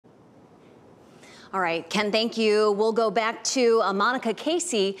All right, Ken, thank you. We'll go back to Monica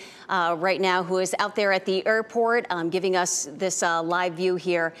Casey right now, who is out there at the airport giving us this live view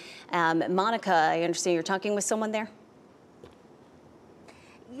here. Monica, I understand you're talking with someone there?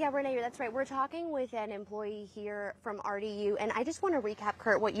 Yeah, Renee, that's right. We're talking with an employee here from RDU, and I just want to recap,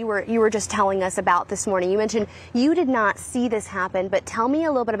 Kurt, what you were just telling us about this morning. You mentioned you did not see this happen, but tell me a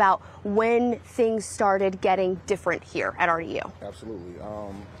little bit about when things started getting different here at RDU. Absolutely.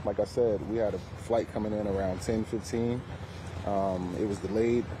 Like I said, we had a flight coming in around 10:15. It was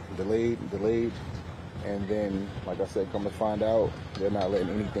delayed, and then, like I said, come to find out, they're not letting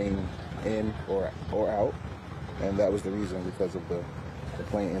anything in or out, and that was the reason, because of the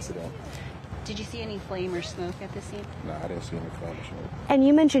plane incident. Did you see any flame or smoke at the scene? No, I didn't see any flame or smoke. And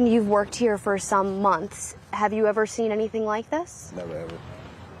you mentioned you've worked here for some months. Have you ever seen anything like this? Never ever.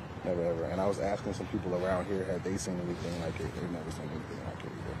 Never ever. And I was asking some people around here, had they seen anything like it? They've never seen anything like it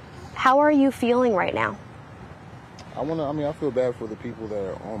either. How are you feeling right now? I feel bad for the people that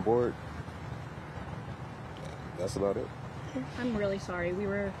are on board. That's about it. I'm really sorry. We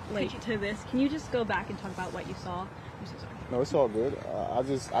were late to this. Can you just go back and talk about what you saw? I'm so sorry. No, it's all good. I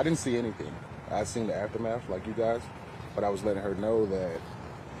didn't see anything. I seen the aftermath like you guys, but I was letting her know that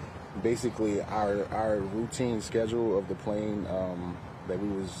basically our routine schedule of the plane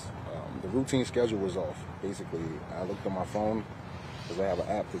the routine schedule was off. Basically, I looked on my phone because I have an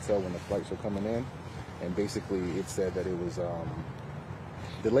app to tell when the flights are coming in, and basically it said that it was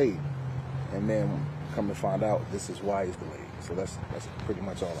delayed, and then come to find out this is why it's delayed. So that's pretty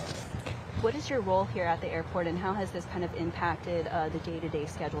much all I know. What is your role here at the airport, and how has this kind of impacted the day-to-day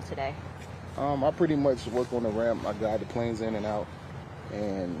schedule today? I pretty much work on the ramp. I guide the planes in and out,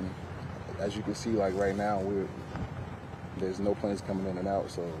 and as you can see, like right now, there's no planes coming in and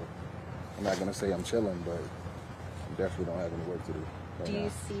out, so I'm not gonna say I'm chilling, but I definitely don't have any work to do. Do you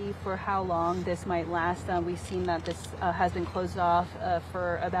see for how long this might last? We've seen that this has been closed off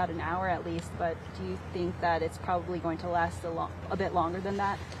for about an hour at least, but do you think that it's probably going to last a bit longer than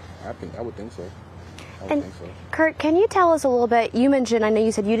that? I would think so. Kurt, can you tell us a little bit? You mentioned, I know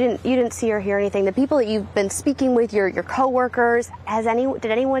you said you didn't see or hear anything. The people that you've been speaking with, your coworkers, did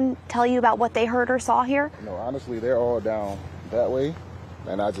anyone tell you about what they heard or saw here? No, honestly, they're all down that way,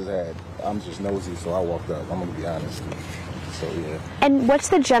 and I'm just nosy, so I walked up. I'm gonna be honest. So yeah. And what's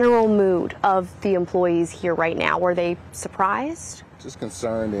the general mood of the employees here right now? Were they surprised? Just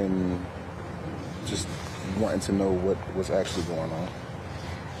concerned and just wanting to know what was actually going on.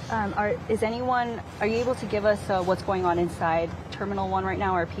 Are you able to give us what's going on inside Terminal 1 right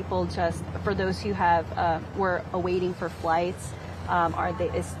now? Are people just, for those who were awaiting for flights, are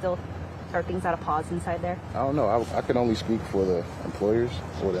things at a pause inside there? I don't know. I can only speak for the employers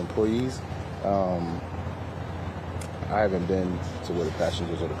or the employees. I haven't been to where the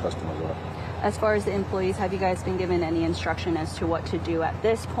passengers or the customers are. As far as the employees, have you guys been given any instruction as to what to do at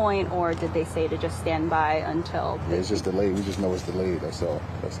this point, or did they say to just stand by until? Yeah, it's just delayed. We just know it's delayed. That's all.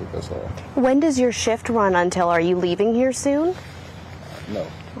 That's it. That's all. When does your shift run until? Are you leaving here soon? No,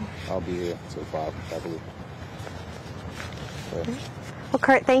 I'll be here until 5, I believe. Yeah. Well,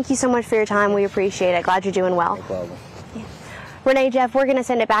 Kurt, thank you so much for your time. We appreciate it. Glad you're doing well. No problem. Renee, Jeff, we're going to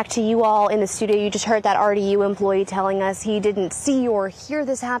send it back to you all in the studio. You just heard that RDU employee telling us he didn't see or hear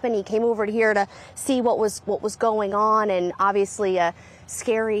this happen. He came over here to see what was going on, and obviously a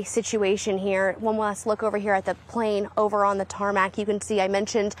scary situation here. One last look over here at the plane over on the tarmac. You can see I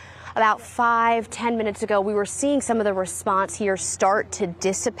mentioned about 5-10 minutes ago we were seeing some of the response here start to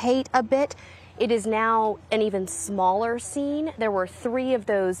dissipate a bit. It is now an even smaller scene. There were 3 of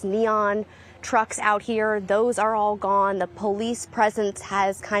those neon trucks out here. Those are all gone. The police presence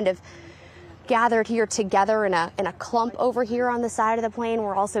has kind of gathered here together in a clump over here on the side of the plane.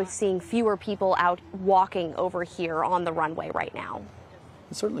 We're also seeing fewer people out walking over here on the runway right now.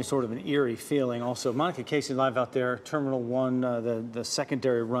 It's certainly sort of an eerie feeling. Also, Monica Casey live out there, Terminal 1, the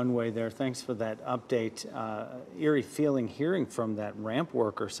secondary runway there. Thanks for that update. Eerie feeling hearing from that ramp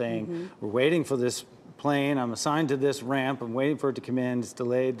worker saying, we're waiting for this plane, I'm assigned to this ramp, I'm waiting for it to come in, it's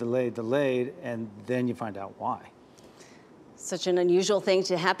delayed, and then you find out why. Such an unusual thing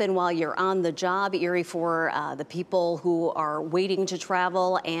to happen while you're on the job. Eerie for the people who are waiting to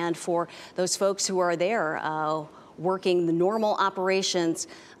travel and for those folks who are there working the normal operations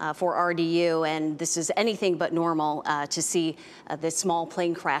for RDU, and this is anything but normal to see this small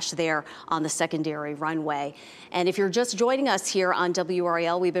plane crash there on the secondary runway. And if you're just joining us here on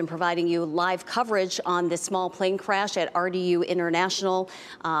WRAL, we've been providing you live coverage on this small plane crash at RDU International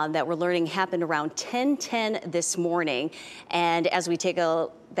that we're learning happened around 10:10 this morning. And as we take a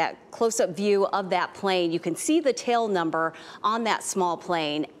that close-up view of that plane, you can see the tail number on that small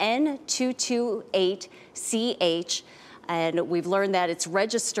plane, N228CH, and we've learned that it's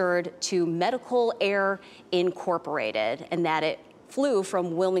registered to Medical Air Incorporated and that it flew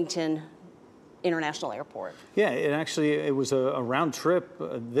from Wilmington International Airport. Yeah, it was a round trip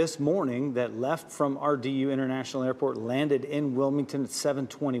this morning that left from RDU International Airport, landed in Wilmington at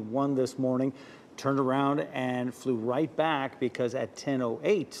 7:21 this morning, turned around and flew right back because at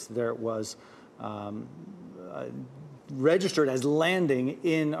 10:08 there it was registered as landing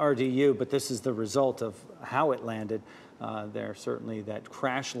in RDU, but this is the result of how it landed there. Certainly that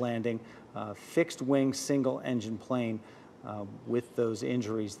crash landing, fixed wing, single engine plane with those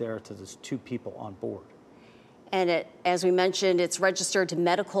injuries there to those 2 people on board. And as we mentioned, it's registered to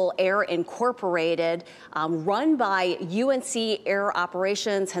Medical Air Incorporated, run by UNC Air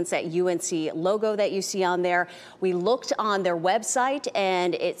Operations, hence that UNC logo that you see on there. We looked on their website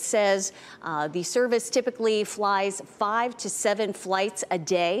and it says the service typically flies 5 to 7 flights a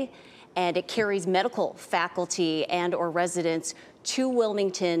day, and it carries medical faculty and or residents to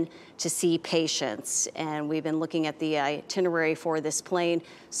Wilmington to see patients. And we've been looking at the itinerary for this plane.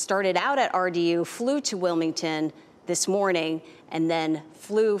 Started out at RDU, flew to Wilmington this morning, and then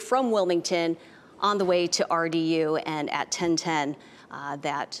flew from Wilmington on the way to RDU, and at 10:10,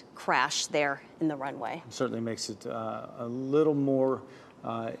 that crashed there in the runway. It certainly makes it a little more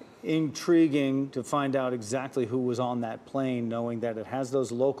intriguing to find out exactly who was on that plane, knowing that it has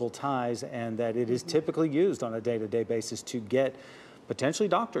those local ties and that it is typically used on a day-to-day basis to get potentially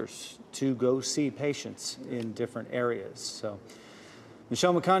doctors to go see patients in different areas. So,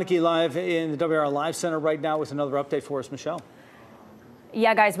 Michelle McConaughey live in the WRAL Live Center right now with another update for us. Michelle.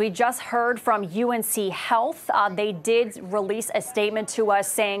 Yeah, guys, we just heard from UNC Health. They did release a statement to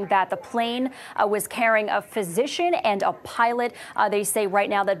us saying that the plane was carrying a physician and a pilot. They say right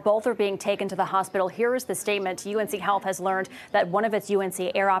now that both are being taken to the hospital. Here is the statement. UNC Health has learned that one of its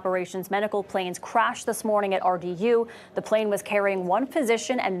UNC Air Operations medical planes crashed this morning at RDU. The plane was carrying one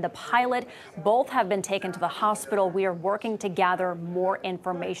physician and the pilot. Both have been taken to the hospital. We are working to gather more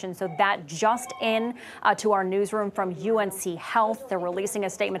information. So that just in to our newsroom from UNC Health. They're releasing a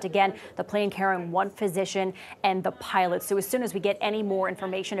statement again, the plane carrying one physician and the pilot. So as soon as we get any more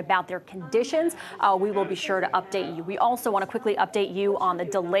information about their conditions, we will be sure to update you. We also want to quickly update you on the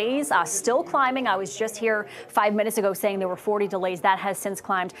delays still climbing. I was just here 5 minutes ago saying there were 40 delays. That has since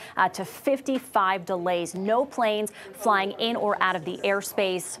climbed to 55 delays. No planes flying in or out of the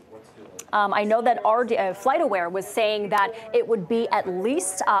airspace. I know that FlightAware was saying that it would be at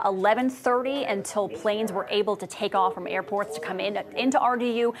least 11:30 until planes were able to take off from airports to come into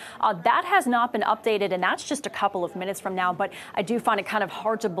RDU. That has not been updated, and that's just a couple of minutes from now. But I do find it kind of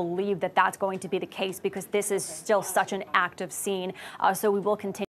hard to believe that that's going to be the case because this is still such an active scene. So we will continue.